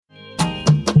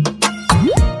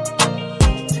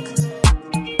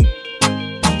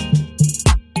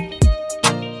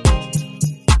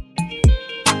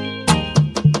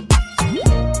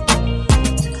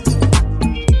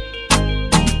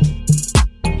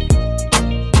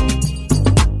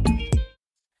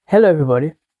Hello,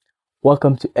 everybody.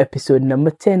 Welcome to episode number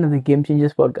 10 of the Game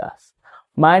Changers podcast.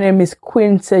 My name is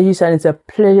Quinn Segis, and it's a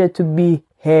pleasure to be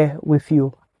here with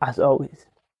you as always.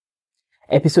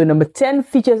 Episode number 10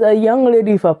 features a young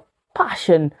lady with a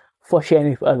passion for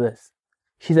sharing with others.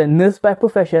 She's a nurse by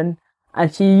profession,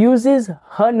 and she uses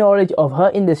her knowledge of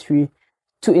her industry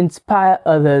to inspire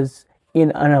others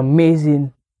in an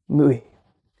amazing way.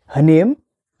 Her name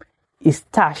is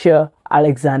Tasha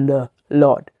Alexander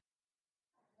Lorde.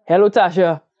 Hello,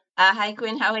 Tasha. Hi,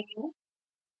 Quinn. How are you?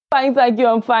 Fine, thank you.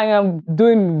 I'm fine. I'm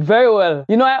doing very well.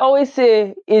 I always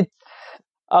say it's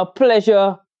a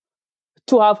pleasure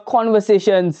to have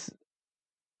conversations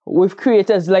with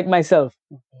creators like myself.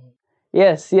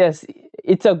 Yes, yes,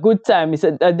 it's a good time.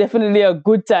 Definitely a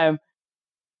good time.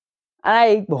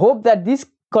 I hope that this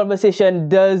conversation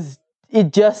does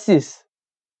it justice.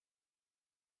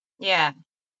 Yeah.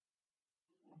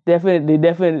 Definitely,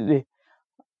 definitely.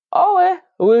 Oh,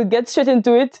 we'll get straight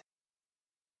into it.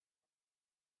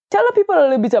 Tell the people a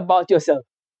little bit about yourself.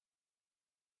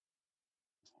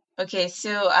 Okay.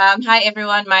 Hi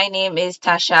everyone. My name is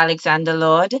Tasha Alexander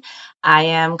Lorde. I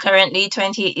am currently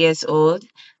 28 years old.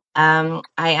 I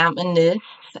am a nurse.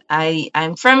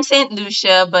 I'm from St.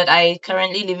 Lucia, but I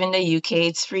currently live in the UK.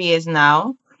 It's 3 years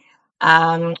now.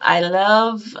 I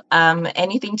love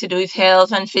anything to do with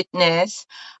health and fitness.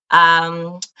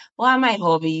 Um, what are my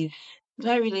hobbies? Do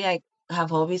I really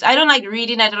have hobbies? I don't like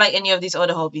reading. I don't like any of these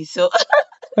other hobbies. So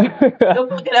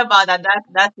don't forget about that.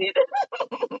 That's it.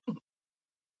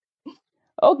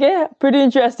 Okay, pretty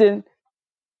interesting.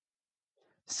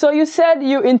 So you said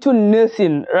you're into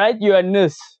nursing, right? You're a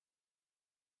nurse.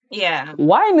 Yeah.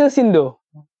 Why nursing though?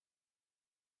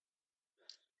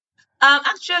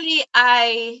 Actually,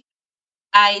 I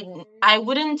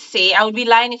wouldn't say I would be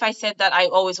lying if I said that I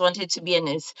always wanted to be a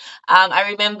nurse.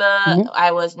 I remember Mm-hmm.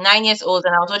 I was 9 years old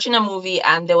and I was watching a movie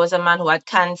and there was a man who had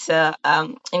cancer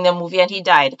in the movie and he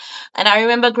died. And I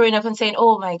remember growing up and saying,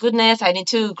 "Oh my goodness, I need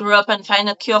to grow up and find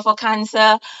a cure for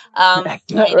cancer. I need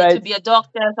to Right. be a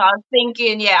doctor." So I was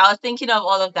thinking, yeah, I was thinking of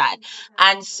all of that.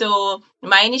 And so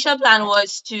my initial plan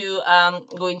was to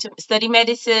go into study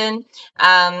medicine,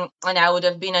 and I would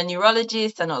have been a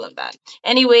neurologist and all of that.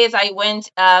 Anyways,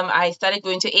 I started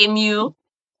going to AMU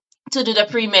to do the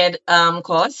pre-med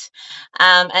course.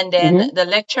 And then Mm-hmm. the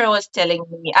lecturer was telling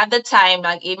me at the time,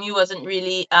 like AMU wasn't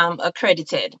really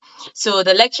accredited. So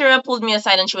the lecturer pulled me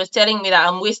aside and she was telling me that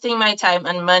I'm wasting my time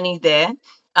and money there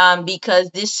because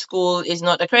this school is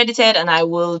not accredited and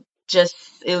it'll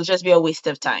just be a waste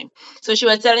of time. So she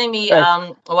was telling me,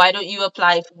 Right. why don't you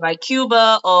apply for like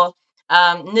Cuba or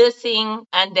nursing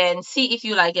and then see if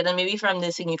you like it, and maybe from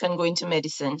nursing you can go into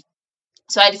medicine.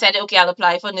 So I decided, okay, I'll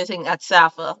apply for nursing at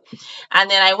SAFA. And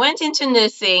then I went into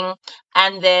nursing,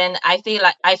 and then I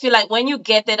feel like when you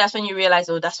get there, that's when you realize,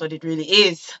 oh, that's what it really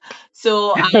is.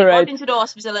 So I got Right. into the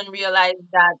hospital and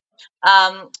realized that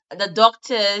the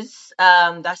doctors,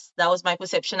 that was my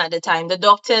perception at the time. The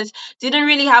doctors didn't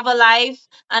really have a life,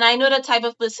 and I know the type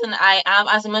of person I am.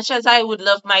 As much as I would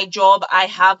love my job, I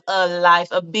have a life,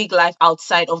 a big life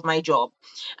outside of my job.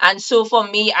 And so for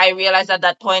me, I realized at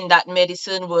that point that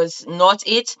medicine was not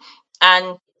it.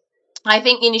 And I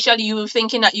think initially you were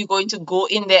thinking that you're going to go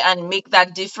in there and make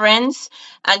that difference,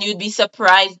 and you'd be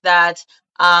surprised that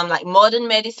like modern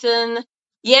medicine,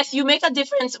 yes, you make a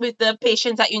difference with the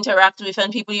patients that you interact with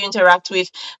and people you interact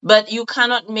with, but you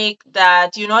cannot make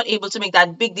that. You're not able to make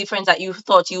that big difference that you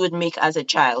thought you would make as a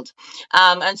child.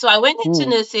 And so I went into Mm.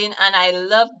 nursing, and I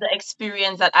loved the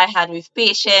experience that I had with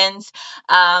patients.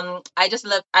 I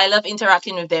love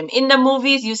interacting with them. In the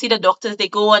movies, you see the doctors, they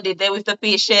go and they're there with the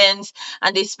patients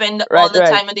and they spend all Right. the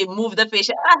Right. time and they move the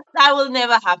patient. That will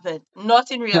never happen. Not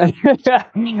in real life.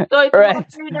 So it's Right.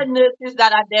 mostly the nurses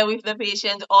that are there with the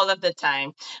patient all of the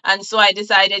time. And so I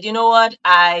decided, you know what?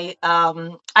 I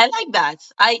like that.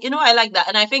 I like that.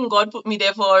 And I think God put me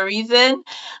there for a reason.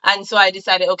 And so I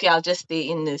decided, okay, I'll just stay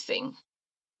in nursing.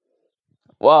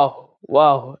 Wow.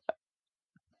 Wow.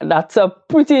 That's a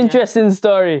pretty Yeah. interesting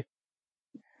story.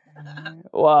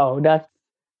 Wow.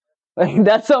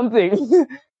 That's something.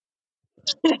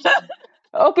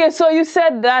 Okay. So you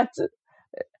said that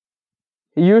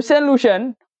you're Saint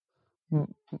Lucian,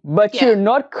 but you're Yeah.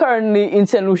 not currently in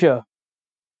Saint Lucia.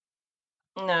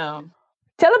 No.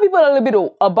 Tell the people a little bit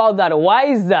about that. Why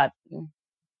is that?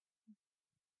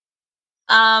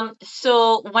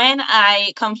 So when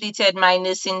I completed my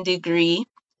nursing degree,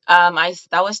 that was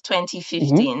Mm-hmm.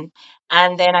 2015,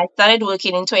 and then I started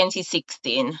working in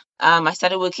 2016. I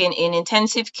started working in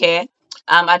intensive care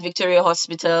at Victoria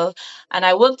Hospital, and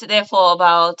I worked there for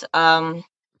about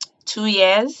 2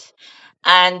 years,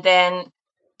 and then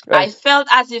I Right. felt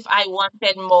as if I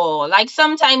wanted more. Like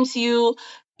sometimes you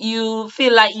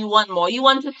feel like you want more. You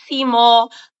want to see more,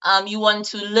 you want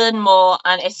to learn more,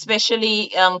 and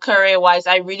especially career wise,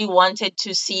 I really wanted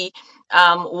to see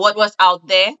what was out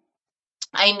there.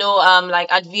 I know,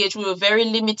 like at VH, we were very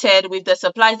limited with the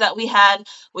supplies that we had,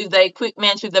 with the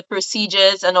equipment, with the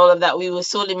procedures, and all of that. We were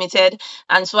so limited,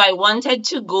 and so I wanted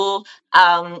to go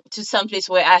to some place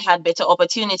where I had better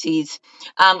opportunities.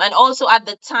 And also at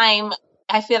the time,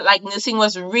 I felt like nursing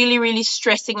was really, really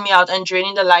stressing me out and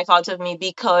draining the life out of me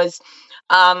because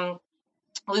um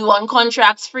we won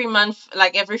contracts 3 months,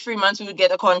 like every 3 months we would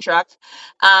get a contract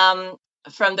um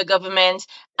from the government,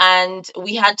 and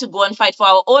we had to go and fight for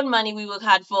our own money. We work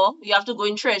hard for, you have to go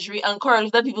in treasury and quarrel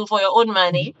with the people for your own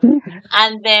money,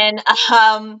 and then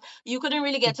you couldn't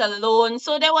really get a loan,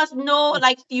 so there was no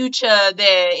like future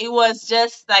there. It was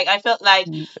just like I felt like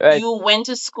Right. you went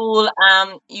to school,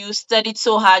 you studied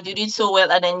so hard, you did so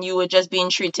well, and then you were just being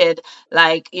treated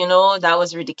like, that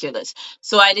was ridiculous.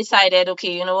 So I decided,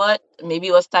 okay, you know what, maybe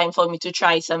it was time for me to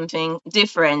try something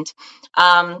different.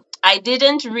 I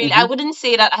didn't really, I Mm-hmm. wouldn't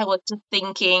say that I was just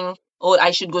thinking, oh,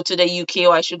 I should go to the UK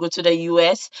or I should go to the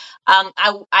US.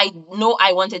 I know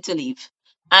I wanted to leave,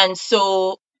 and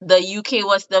so the UK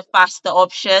was the faster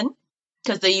option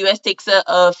because the US takes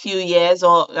a few years,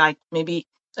 or like maybe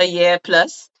a year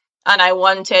plus. And I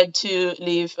wanted to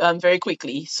leave very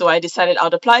quickly. So I decided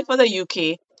I'd apply for the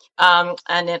UK.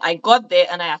 And then I got there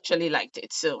and I actually liked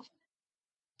it. So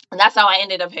that's how I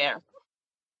ended up here.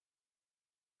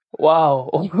 Wow.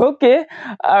 Okay.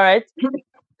 All right.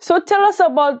 So tell us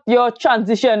about your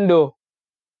transition though.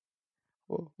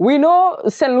 We know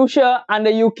St. Lucia and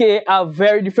the UK are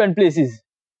very different places,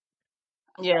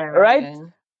 Yeah, right? yeah.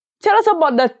 Tell us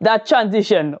about that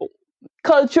transition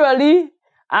culturally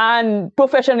and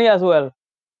professionally as well.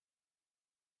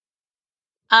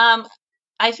 Um,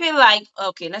 I feel like,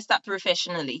 okay, let's start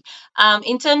professionally.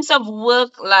 In terms of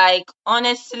work, like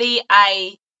honestly,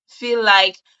 I feel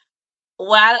like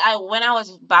while I when I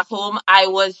was back home, I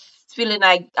was feeling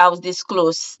like I was this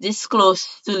close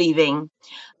to leaving.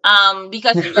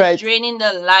 Because it was Right. draining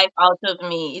the life out of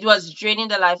me. It was draining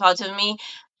the life out of me.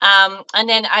 And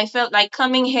then I felt like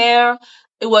coming here,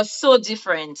 it was so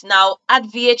different. Now at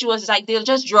VH, it was like they'll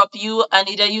just drop you and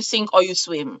either you sink or you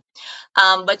swim.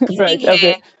 But coming Right. here,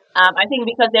 Okay. I think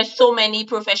because there's so many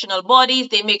professional bodies,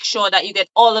 they make sure that you get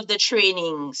all of the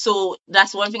training. So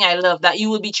that's one thing I love, that you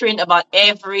will be trained about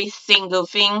every single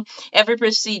thing, every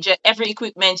procedure, every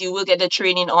equipment. You will get the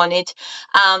training on it.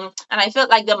 And I felt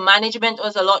like the management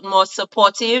was a lot more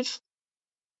supportive.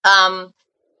 Um,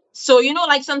 so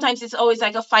like sometimes it's always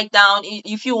like a fight down.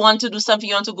 If you want to do something,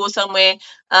 you want to go somewhere,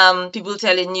 people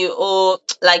telling you, oh,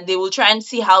 like they will try and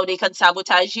see how they can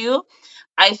sabotage you.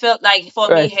 I felt like for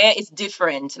me Right. here it's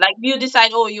different. Like you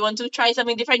decide, oh, you want to try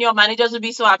something different, your managers would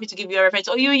be so happy to give you a reference.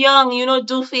 Oh, you're young,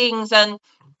 do things, and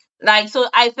like so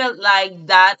I felt like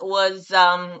that was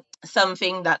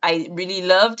something that I really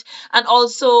loved. And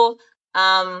also,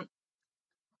 um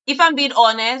if I'm being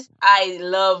honest, I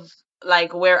love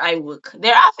like where I work.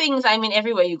 There are things, I mean,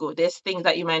 everywhere you go, there's things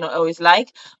that you might not always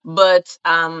like, but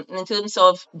in terms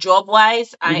of job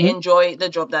wise, I Mm-hmm. enjoy the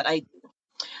job that I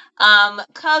do.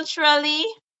 Culturally,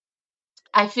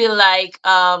 I feel like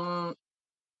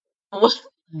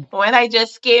when I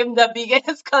just came, the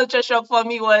biggest culture shock for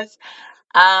me was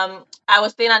I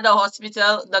was staying at the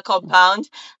hospital, the compound,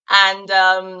 and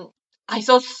I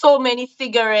saw so many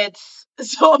cigarettes,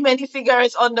 so many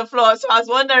cigarettes on the floor. So I was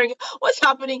wondering what's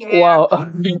happening here. Wow.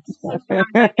 And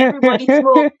like everybody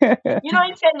smoked. In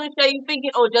St. Lucia, you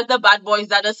thinking, oh, just the bad boys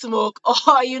that don't smoke, or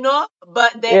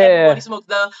but there everybody Yeah. smokes.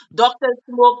 The doctors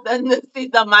smoke, the nurses,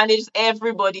 the managers,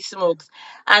 everybody smokes,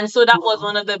 and so that was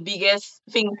one of the biggest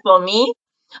things for me.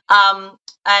 And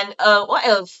what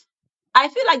else? I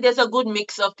feel like there's a good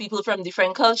mix of people from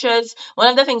different cultures. One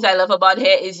of the things I love about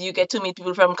here is you get to meet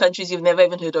people from countries you've never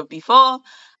even heard of before.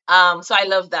 So I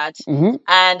love that. Mm-hmm.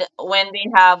 And when they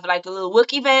have like little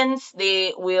work events,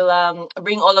 they will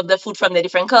bring all of the food from the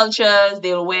different cultures.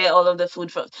 They'll wear all of the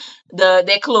food from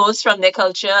their clothes from their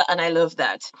culture, and I love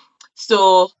that.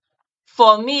 So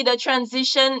for me, the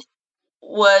transition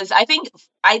was, I think,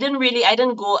 I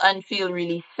didn't go and feel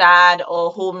really sad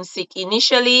or homesick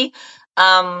initially,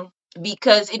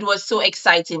 because it was so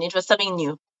exciting. It was something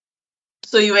new.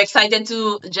 So you were excited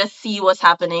to just see what's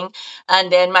happening.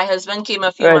 And then my husband came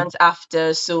a few Right. months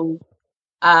after. So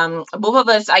both of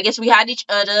us, I guess we had each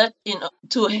other,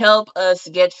 to help us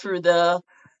get through that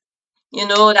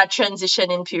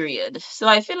transitioning period. So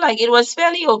I feel like it was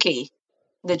fairly okay,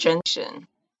 the transition.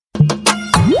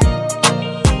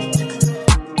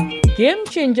 Game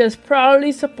Changers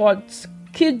proudly supports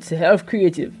Kids Health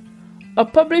Creative, a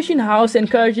publishing house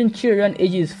encouraging children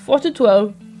ages 4 to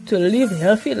 12 to live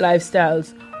healthy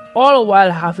lifestyles all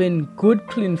while having good,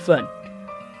 clean fun.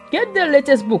 Get the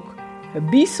latest book,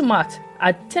 Be Smart,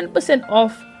 at 10%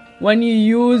 off when you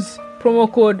use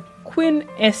promo code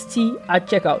QuinnST at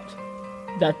checkout.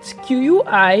 That's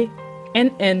QUINNST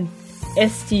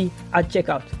at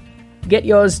checkout. Get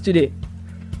yours today.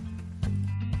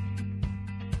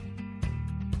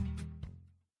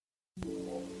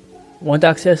 Want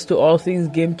access to all things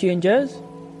Game Changers?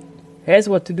 Here's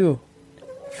what to do.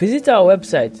 Visit our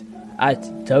website at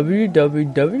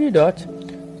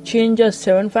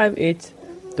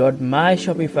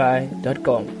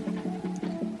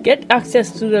www.changer758.myshopify.com. Get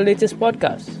access to the latest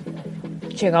podcasts.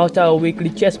 Check out our weekly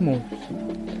chess moves.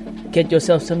 Get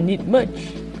yourself some neat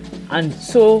merch. And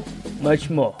so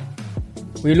much more.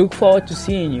 We look forward to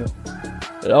seeing you.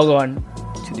 Log on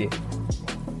today.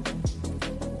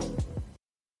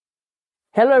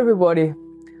 Hello everybody.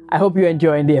 I hope you're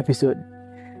enjoying the episode.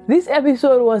 This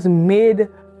episode was made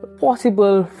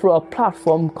possible through a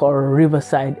platform called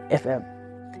Riverside FM.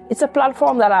 It's a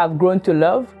platform that I've grown to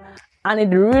love, and it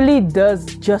really does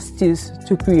justice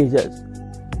to creators.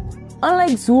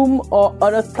 Unlike Zoom or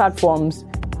other platforms,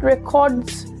 it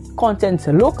records content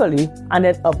locally and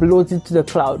then uploads it to the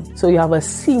cloud, so you have a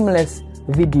seamless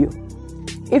video.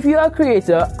 If you are a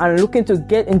creator and looking to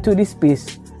get into this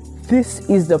space, this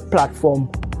is the platform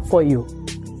for you.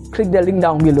 Click the link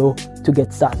down below to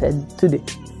get started today.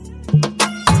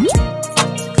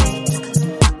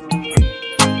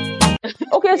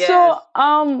 Okay, Yes. so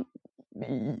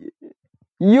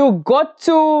you got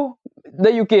to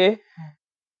the UK,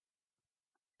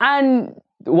 and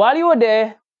while you were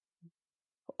there,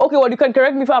 okay, well, you can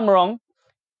correct me if I'm wrong.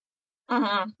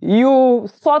 Mm-hmm. You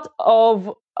thought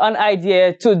of an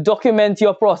idea to document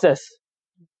your process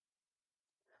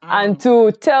and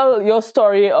to tell your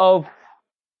story of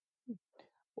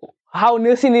how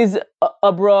nursing is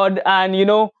abroad, and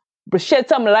shed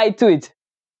some light to it.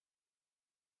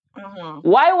 Mm-hmm.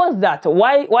 Why was that?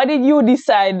 Why did you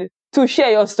decide to share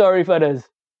your story with others?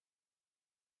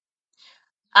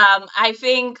 I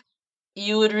think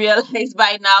you would realize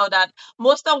by now that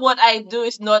most of what I do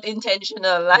is not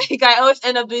intentional. Like I always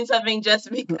end up doing something just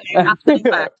because after the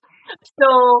fact.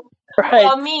 So Right.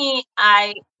 for me,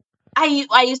 I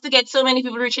used to get so many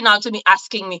people reaching out to me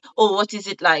asking me, "Oh, what is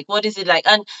it like? What is it like?"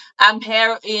 And I'm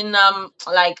here in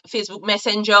like Facebook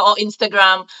Messenger or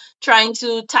Instagram trying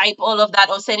to type all of that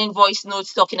or sending voice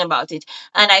notes talking about it.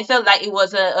 And I felt like it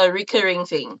was a recurring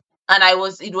thing. And it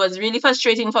was really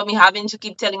frustrating for me having to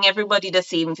keep telling everybody the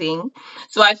same thing.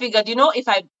 So I figured, if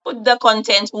I put the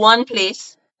content one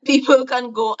place, people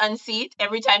can go and see it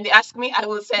every time they ask me, I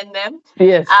will send them.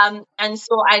 Yes. And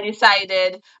so I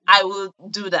decided I will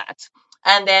do that.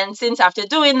 And then since after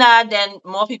doing that, then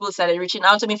more people started reaching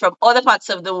out to me from other parts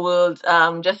of the world,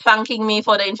 just thanking me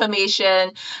for the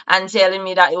information and telling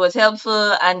me that it was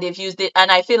helpful and they've used it.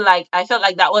 And I felt like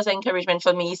that was encouragement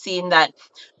for me, seeing that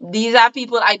these are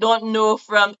people I don't know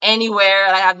from anywhere.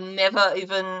 I have never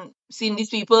even seen these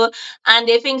people, and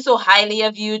they think so highly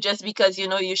of you just because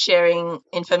you're sharing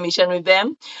information with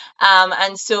them.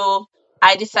 And so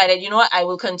I decided, what, I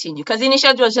will continue. Because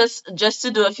initially it was just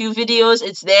to do a few videos.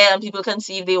 It's there and people can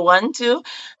see if they want to.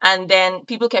 And then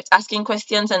people kept asking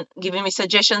questions and giving me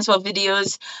suggestions for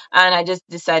videos. And I just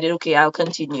decided, okay, I'll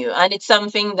continue. And it's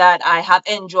something that I have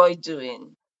enjoyed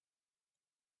doing.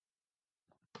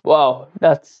 Wow,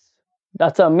 that's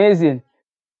amazing.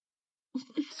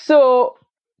 So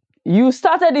you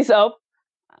started this up,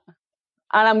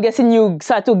 and I'm guessing you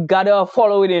started to gather a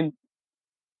following.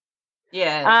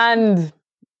 Yes. And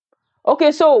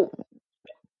okay, so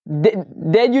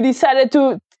then you decided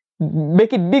to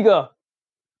make it bigger.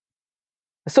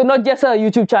 So not just a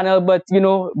YouTube channel, but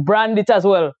brand it as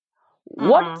well.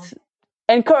 What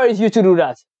encouraged you to do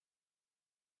that?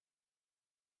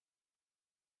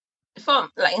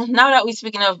 Like now that we're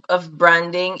speaking of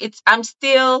branding, I'm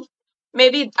still,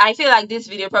 maybe I feel like this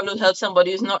video probably will help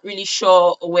somebody who's not really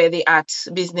sure where they at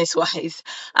business wise.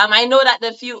 I know that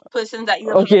the few persons that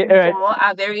you're Okay, looking all right. for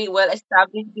are very well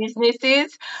established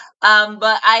businesses.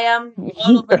 But I am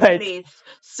all over the Right. place.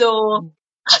 So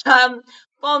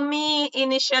for me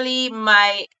initially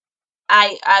my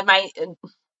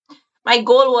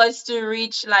goal was to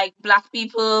reach like Black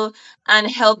people and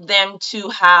help them to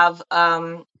have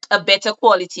a better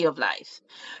quality of life,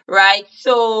 right?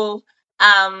 So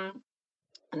um,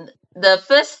 the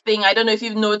first thing, I don't know if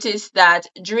you've noticed that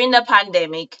during the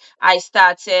pandemic, I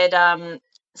started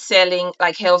selling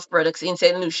like health products in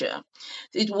St. Lucia.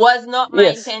 It was not my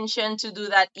Yes. intention to do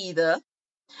that either,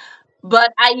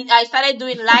 But I started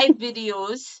doing live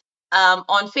videos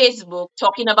on Facebook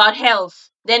talking about health.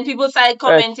 Then people started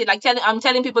Right. commenting, like I'm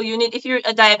telling people, you need, if you're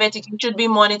a diabetic, you should be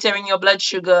monitoring your blood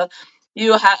sugar.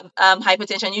 You have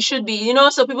hypertension, you should be,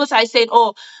 So people started saying,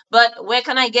 oh, but where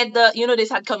can I get the, they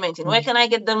started commenting, where can I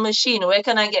get the machine? Where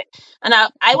can I get? And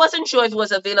I wasn't sure if it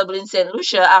was available in St.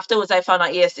 Lucia. Afterwards, I found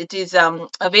out, yes, it is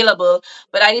available.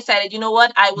 But I decided, you know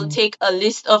what? I will Mm-hmm. take a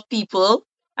list of people.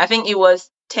 I think it was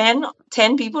 10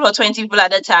 people or 20 people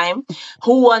at the time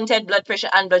who wanted blood pressure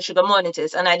and blood sugar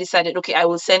monitors. And I decided, okay, I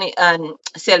will send it and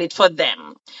sell it for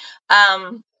them.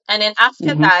 And then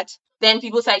after Mm-hmm. that, then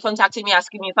people started contacting me,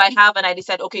 asking me if I have, and I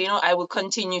decided, okay, I will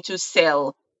continue to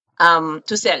sell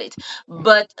it.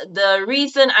 But the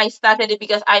reason I started it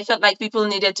because I felt like people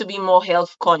needed to be more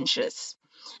health conscious.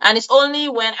 And it's only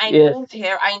when I Yes. moved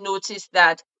here I noticed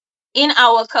that in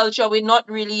our culture we're not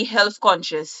really health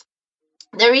conscious.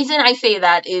 The reason I say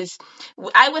that is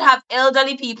I would have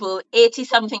elderly people, 80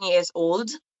 something years old,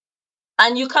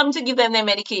 and you come to give them their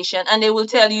medication, and they will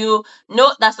tell you,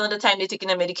 no, that's not the time they're taking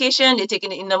the medication. They're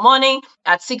taking it in the morning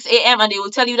at 6 a.m., and they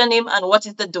will tell you the name and what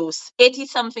is the dose. 80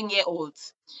 something year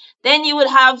olds. Then you would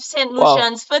have St. Wow.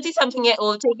 Lucians, 30 something year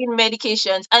old taking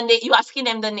medications, and you asking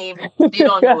them the name, they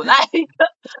don't know. Like,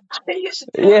 I used to,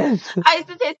 Yes. I used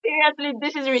to say seriously,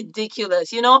 this is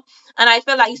ridiculous. And I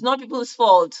felt like it's not people's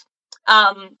fault.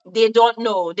 They don't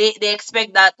know. They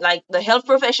expect that like the health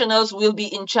professionals will be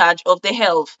in charge of the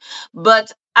health.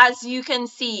 But as you can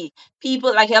see,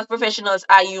 people like health professionals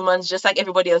are humans just like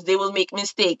everybody else. They will make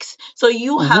mistakes. So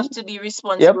you have Mm-hmm. to be Yep.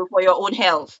 responsible for your own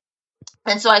health.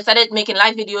 And so I started making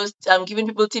live videos, giving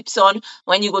people tips on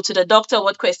when you go to the doctor,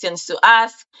 what questions to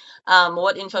ask,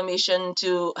 what information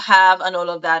to have, and all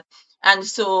of that. And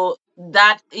so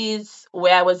that is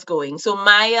where I was going. So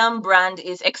my brand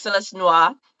is Excellence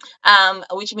Noir,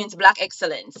 which means Black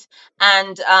Excellence.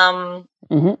 And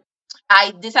Mm-hmm.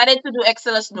 I decided to do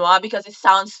Excellence Noir because it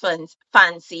sounds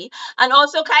fancy, and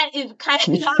also kind of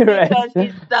Right. because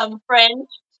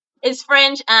it's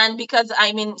French, and because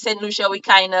I'm in St. Lucia, we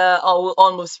kind of are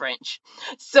almost French.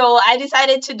 So I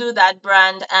decided to do that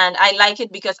brand, and I like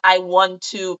it because I want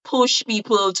to push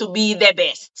people to be their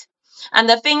best. And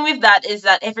the thing with that is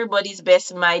that everybody's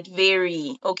best might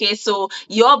vary. Okay, so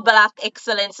your black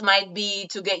excellence might be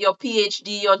to get your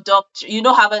PhD, your doctor,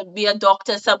 have be a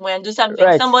doctor somewhere and do something.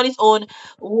 Right. Somebody's own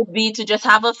would be to just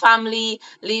have a family,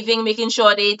 living, making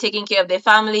sure they're taking care of their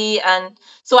family, and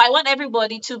so I want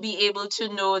everybody to be able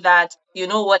to know that,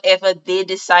 whatever they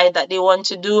decide that they want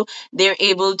to do, they're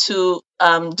able to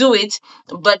do it,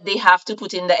 but they have to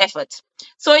put in the effort.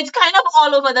 So it's kind of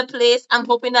all over the place. I'm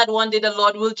hoping that one day the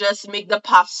Lord will just make the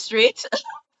path straight.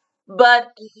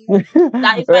 But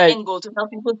that is my Right. end goal, to help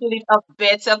people to live a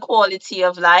better quality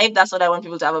of life. That's what I want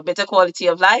people to have, a better quality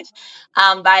of life,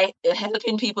 by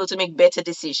helping people to make better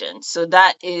decisions. So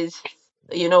that is,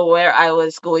 where I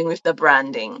was going with the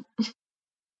branding.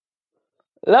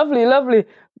 Lovely, lovely.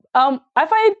 I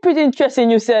find it pretty interesting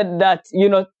you said that,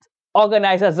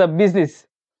 organize as a business.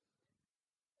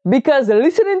 Because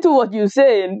listening to what you're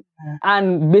saying,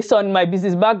 and based on my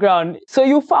business background, so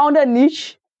you found a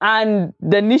niche and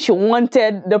the niche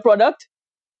wanted the product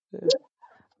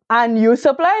and you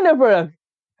supplying the product.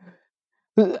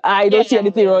 I don't see Yeah,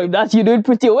 anything wrong yeah, with that. You're doing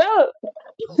pretty well,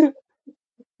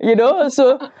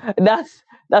 so that's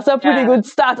a pretty yeah, good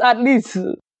start at least.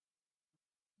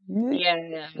 yeah,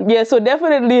 yeah. Yeah, so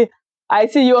definitely I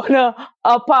see you on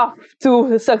a path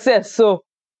to success. So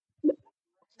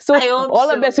I hope all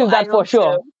the so. best with I that for hope so.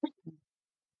 sure.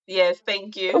 Yes,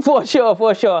 thank you. For sure,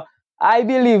 for sure. I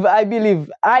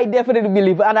definitely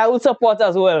believe, and I will support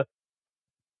as well.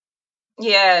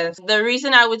 Yes, the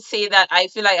reason I would say that I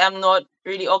feel like I'm not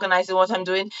really organizing what I'm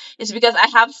doing is because I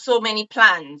have so many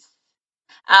plans.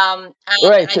 And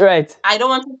Right, right. I don't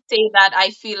want to say that I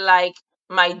feel like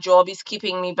my job is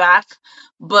keeping me back,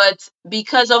 but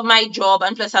because of my job,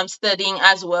 and plus I'm studying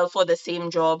as well for the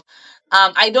same job,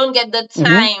 I don't get the Mm-hmm.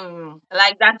 time.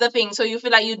 Like, that's the thing. So you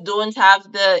feel like you don't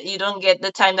get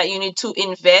the time that you need to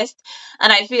invest,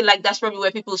 and I feel like that's probably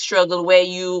where people struggle, where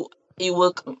you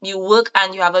work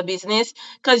and you have a business,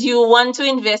 because you want to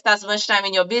invest as much time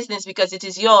in your business because it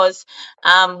is yours,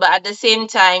 but at the same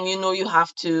time, you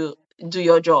have to do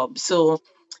your job. So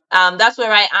that's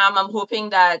where I am. I'm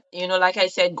hoping that, like I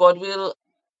said, God will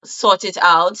sort it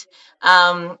out,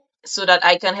 so that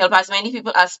I can help as many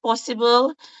people as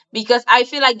possible, because I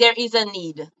feel like there is a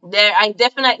need. I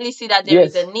definitely see that there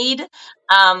is a Yes, need.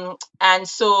 And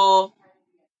so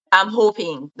I'm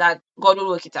hoping that God will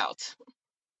work it out.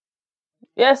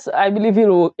 yes. I believe he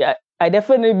will. Yeah, I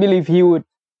definitely believe he would.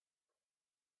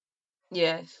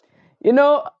 Yes.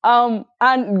 And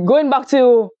going back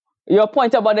to your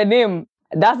point about the name,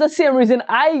 that's the same reason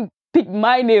I picked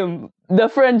my name, the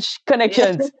French Yeah.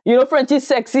 connections. French is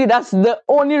sexy. That's the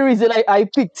only reason I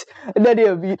picked the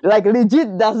name. Like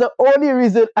legit, that's the only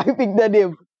reason I picked the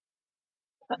name.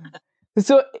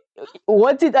 So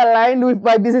once it aligned with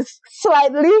my business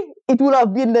slightly, it would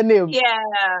have been the name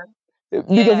Yeah.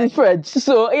 because Yeah. it's French.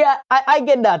 So yeah, I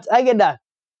get that. I get that.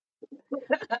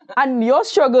 And your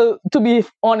struggle, to be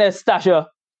honest, Tasha,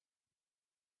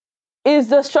 is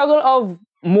the struggle of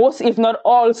most, if not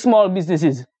all, small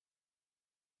businesses.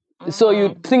 So you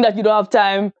Mm-hmm. think that you don't have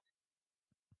time.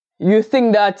 You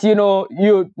think that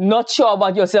you're not sure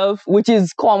about yourself, which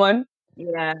is common.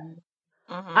 Yeah.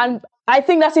 Mm-hmm. And I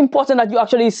think that's important that you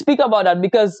actually speak about that,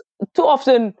 because too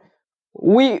often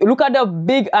we look at the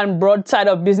big and broad side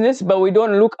of business, but we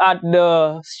don't look at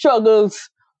the struggles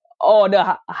or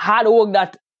the hard work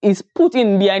that is put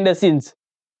in behind the scenes.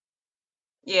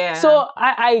 Yeah. So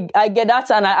I get that,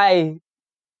 and I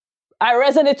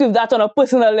resonate with that on a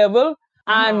personal level.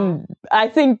 Mm-hmm. And I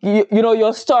think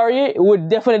your story would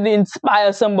definitely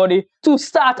inspire somebody to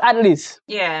start at least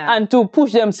Yeah. and to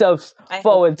push themselves I hope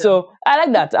forward. so. So I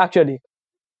like that actually.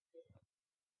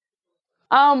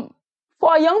 Um,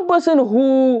 for a young person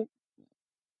who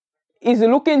is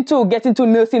looking to get into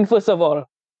nursing, first of all,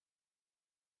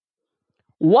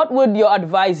 what would your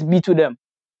advice be to them?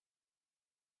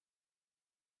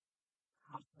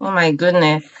 Oh my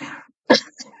goodness.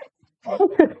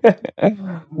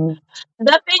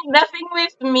 The thing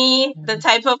with me, the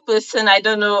type of person, I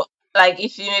don't know, like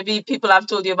if you maybe people have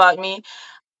told you about me,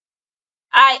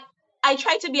 I I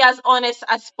try to be as honest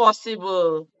as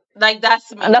possible. Like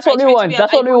that's And me. that's I what we try to be want. as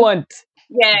That's I what we don't want.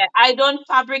 yeah, I don't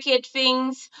fabricate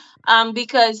things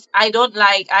because I don't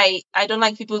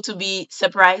like people to be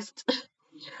surprised.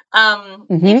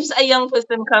 If Mm-hmm. a young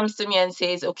person comes to me and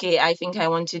says, "Okay, I think I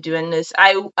want to do a nurse.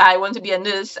 I want to be a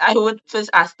nurse," I would first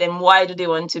ask them why do they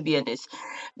want to be a nurse?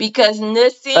 Because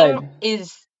nursing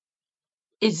Right.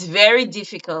 is very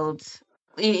difficult.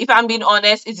 If I'm being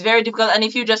honest, it's very difficult. And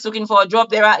if you're just looking for a job,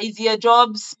 there are easier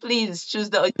jobs. Please choose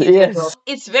the easier Yes. job.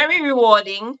 It's very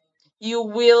rewarding. You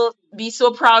will be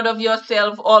so proud of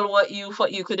yourself, all what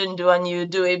you couldn't do and you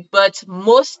do it. But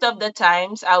most of the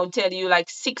times, I would tell you like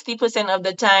 60% of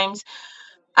the times,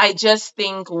 I just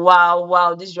think, wow,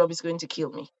 wow, this job is going to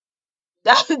kill me.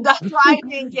 That's what I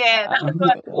think, yeah. That's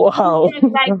what Wow. yes,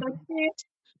 like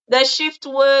the shift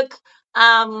work,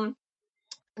 um,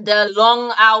 the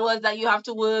long hours that you have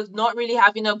to work, not really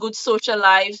having a good social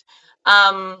life,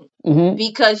 um, Mm-hmm.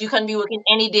 because you can be working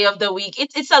any day of the week.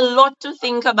 It's a lot to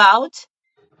think about.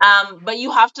 But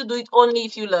you have to do it only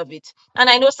if you love it. And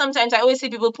I know sometimes I always see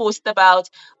people post about,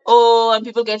 oh, and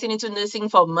people getting into nursing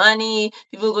for money,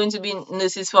 people going to be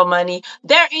nurses for money.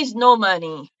 There is no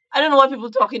money. I don't know what people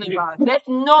talking about. There's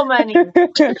no money.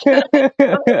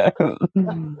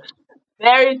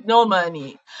 There is no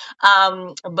money.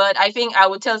 But I think I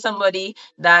would tell somebody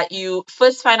that you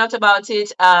first find out about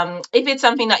it. If it's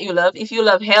something that you love, if you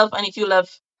love health and if you love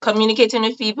communicating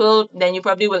with people, then you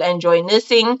probably will enjoy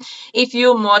nursing. If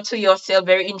you're more to yourself,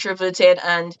 very introverted,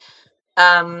 and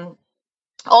um,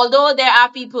 although there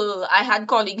are people, I had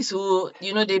colleagues who,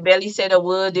 they barely said a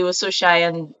word, they were so shy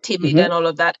and timid Mm-hmm. and all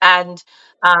of that, and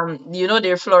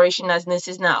they're flourishing as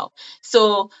nurses now.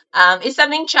 So it's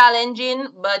something challenging,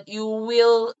 but you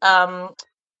will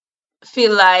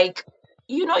feel like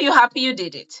you're happy you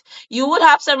did it. You would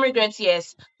have some regrets,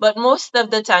 yes, but most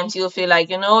of the times you'll feel like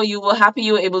you were happy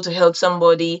you were able to help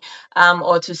somebody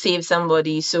or to save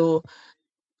somebody. So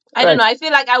I don't know, Right. I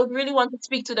feel like I would really want to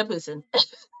speak to the person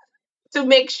to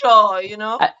make sure.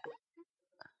 I,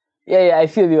 yeah, yeah, I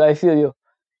feel you. I feel you.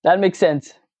 That makes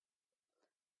sense.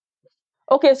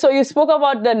 Okay, so you spoke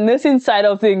about the nursing side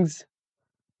of things.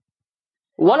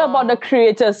 What about the Mm.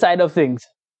 creator side of things?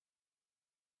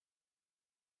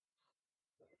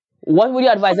 What would you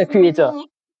advise a For creator? me,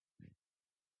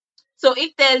 so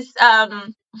if there's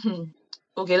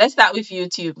okay, let's start with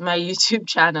YouTube, my YouTube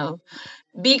channel.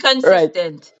 Be Right.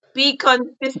 consistent. Be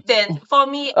consistent. For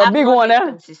me, A I've big not one, been eh?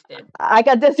 consistent. I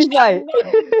can I've testify. not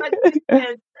been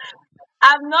consistent.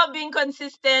 I've not been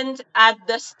consistent at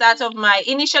the start of my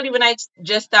initially when I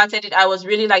just started it. I was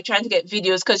really like trying to get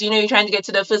videos because you're trying to get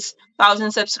to the first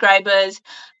 1,000 subscribers,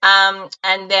 and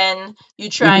then you're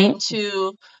Mm-hmm. trying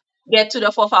to get to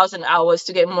the 4,000 hours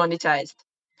to get monetized.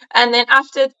 And then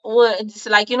afterwards,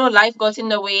 like life got in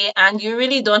the way, and you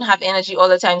really don't have energy all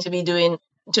the time to be doing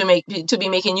to be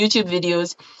making YouTube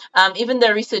videos. Even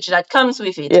the research that comes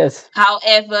with it. Yes.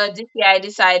 However, this year I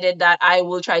decided that I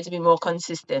will try to be more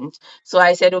consistent. So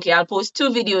I said, okay, I'll post 2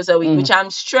 videos a week, Mm. which I'm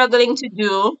struggling to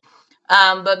do.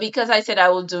 But because I said I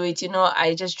will do it,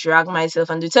 I just drag myself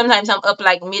and do it. Sometimes I'm up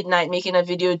like midnight making a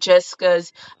video just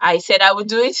because I said I would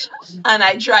do it and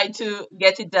I try to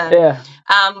get it done. Yeah.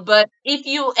 But if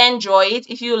you enjoy it,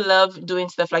 if you love doing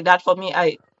stuff like that, for me,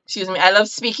 I love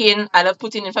speaking, I love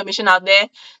putting information out there.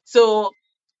 So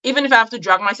even if I have to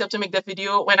drag myself to make the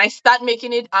video, when I start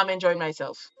making it, I'm enjoying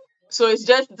myself. So it's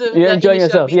just You're the enjoying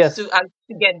initial yourself. bits Yes. to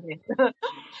get there.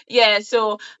 Yeah,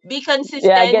 so be Yeah, I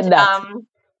consistent. get that.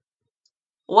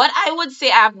 What I would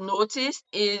say I've noticed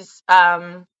is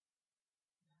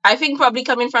I think probably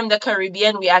coming from the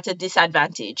Caribbean, we're at a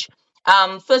disadvantage.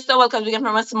 First of all, because we come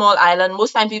from a small island,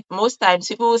 most times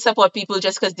people will support people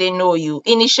just because they know you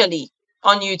initially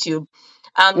on YouTube.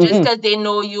 Just Hmm. because they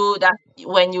know you, that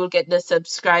when you'll get the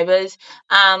subscribers.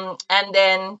 And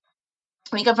then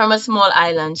we come from a small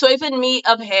island. So even me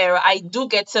up here, I do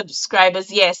get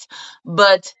subscribers, yes.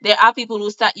 But there are people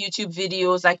who start YouTube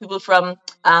videos, like people from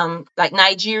like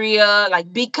Nigeria,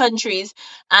 like big countries.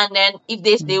 And then if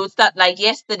they would start like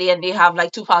yesterday and they have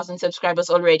like 2,000 subscribers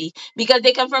already because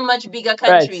they come from much bigger Right.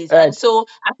 countries. And Right. so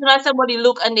as soon as somebody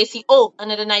look and they see, oh,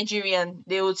 another Nigerian,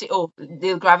 they will say, oh,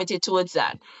 they'll gravitate towards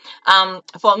that.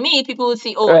 For me, people will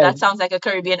see, oh, that Right. sounds like a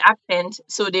Caribbean accent,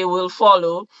 so they will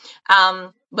follow.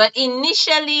 But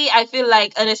initially, I feel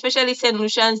like, and especially St.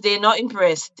 Lucians, they're not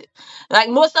impressed. Like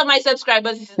most of my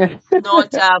subscribers is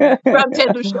not from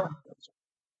St. Lucia.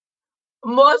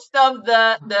 Most of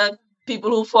the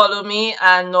people who follow me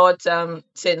are not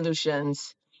St.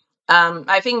 Lucians.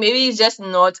 I think maybe it's just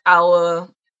not our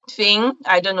thing.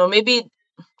 I don't know. Maybe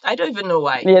I don't even know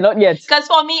why. Yeah, not yet. Because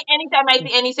for me, anytime I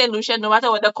see any solution, no matter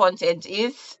what the content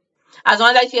is, as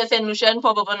long as I see a solution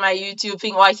pop up on my YouTube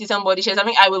thing or I see somebody share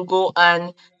something, I will go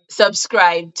and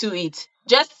subscribe to it.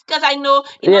 Just because I know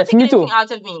it not Yes, take me anything too.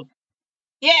 out of me.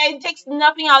 Yeah, it takes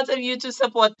nothing out of you to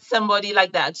support somebody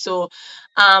like that. So,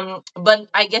 but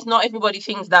I guess not everybody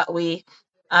thinks that way.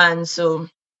 And so,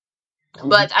 Mhm.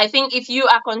 but I think if you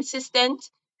are consistent,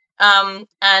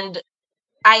 and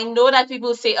I know that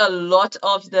people say a lot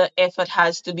of the effort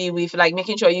has to be with like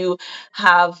making sure you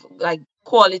have like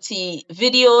quality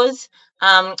videos.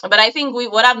 But I think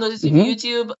what I've noticed with Mhm.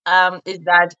 YouTube is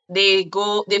that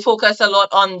they focus a lot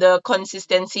on the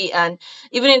consistency, and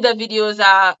even if the videos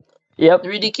are Yep.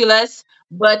 ridiculous,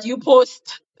 but you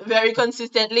post very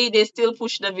consistently, they still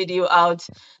push the video out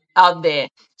there.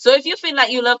 So if you feel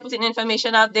like you love putting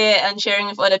information out there and sharing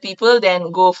with other people,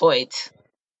 then go for it.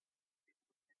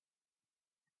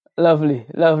 Lovely,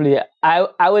 lovely.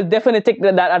 I will definitely take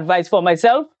that advice for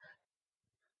myself,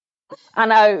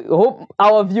 and I hope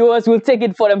our viewers will take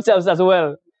it for themselves as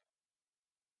well.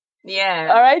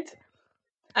 Yeah. All right.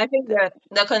 I think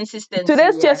the consistency,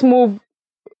 Today's yeah. just move.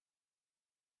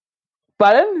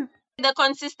 Pardon? The The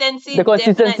consistency definitely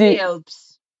consistency.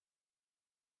 helps.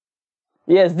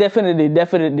 Yes, definitely,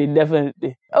 definitely,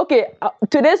 definitely. Okay,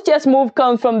 today's chess move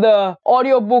comes from the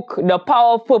audiobook The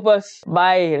Power of Purpose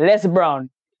by Les Brown.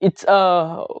 It's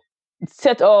a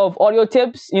set of audio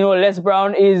tips. You know, Les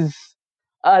Brown is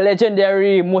a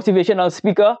legendary motivational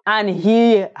speaker, and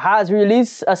he has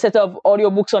released a set of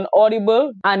audiobooks on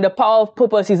Audible. And The Power of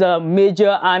Purpose is a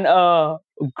major and a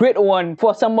great one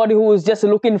for somebody who is just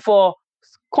looking for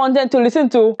content to listen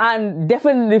to, and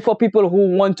definitely for people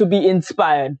who want to be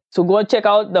inspired. So go and check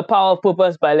out The Power of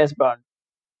Purpose by Les Brown.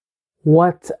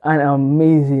 What an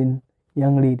amazing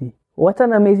young lady. What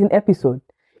an amazing episode.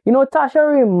 You know, Tasha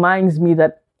reminds me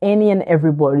that any and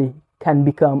everybody can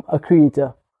become a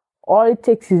creator. All it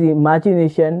takes is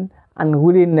imagination and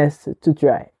willingness to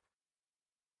try.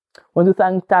 I want to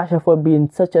thank Tasha for being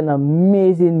such an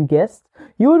amazing guest.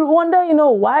 You would wonder,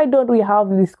 why don't we have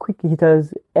this quick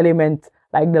hitters element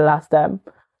like the last time?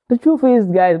 The truth is,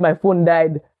 guys, my phone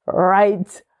died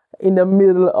right in the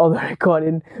middle of the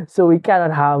recording, so we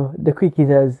cannot have the quick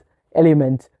hitters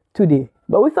element today.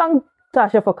 But we thank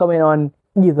Tasha for coming on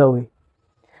either way.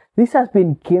 This has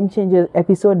been Game Changers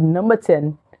episode number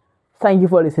 10. Thank you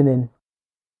for listening.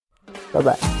 Bye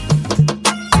bye.